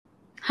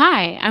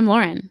Hi, I'm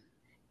Lauren.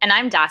 And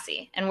I'm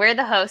Dossie, and we're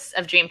the hosts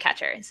of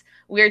Dreamcatchers.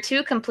 We're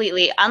two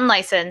completely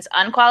unlicensed,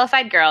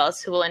 unqualified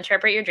girls who will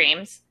interpret your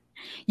dreams.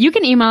 You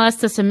can email us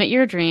to submit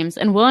your dreams,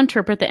 and we'll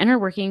interpret the inner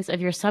workings of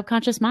your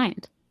subconscious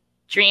mind.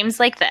 Dreams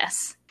like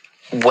this.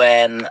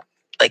 When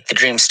the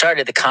dream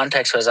started, the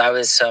context was I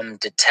was some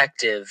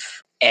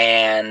detective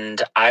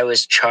and I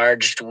was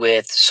charged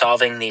with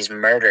solving these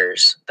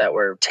murders that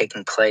were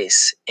taking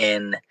place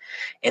in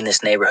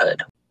this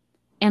neighborhood.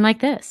 And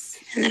like this.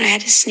 And then I had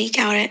to sneak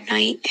out at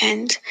night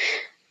and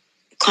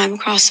climb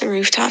across the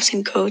rooftops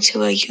and go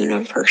to a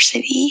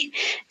university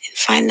and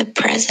find the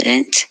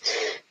president,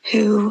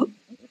 who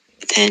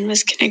then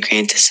was going to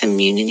grant us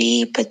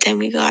immunity, but then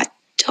we got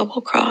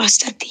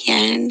double-crossed at the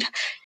end.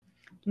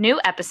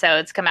 New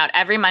episodes come out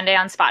every Monday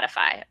on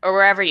Spotify or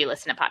wherever you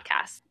listen to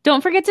podcasts.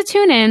 Don't forget to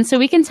tune in so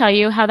we can tell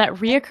you how that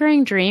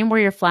reoccurring dream where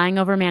you're flying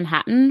over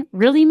Manhattan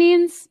really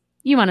means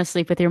you want to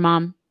sleep with your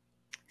mom.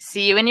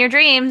 See you in your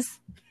dreams.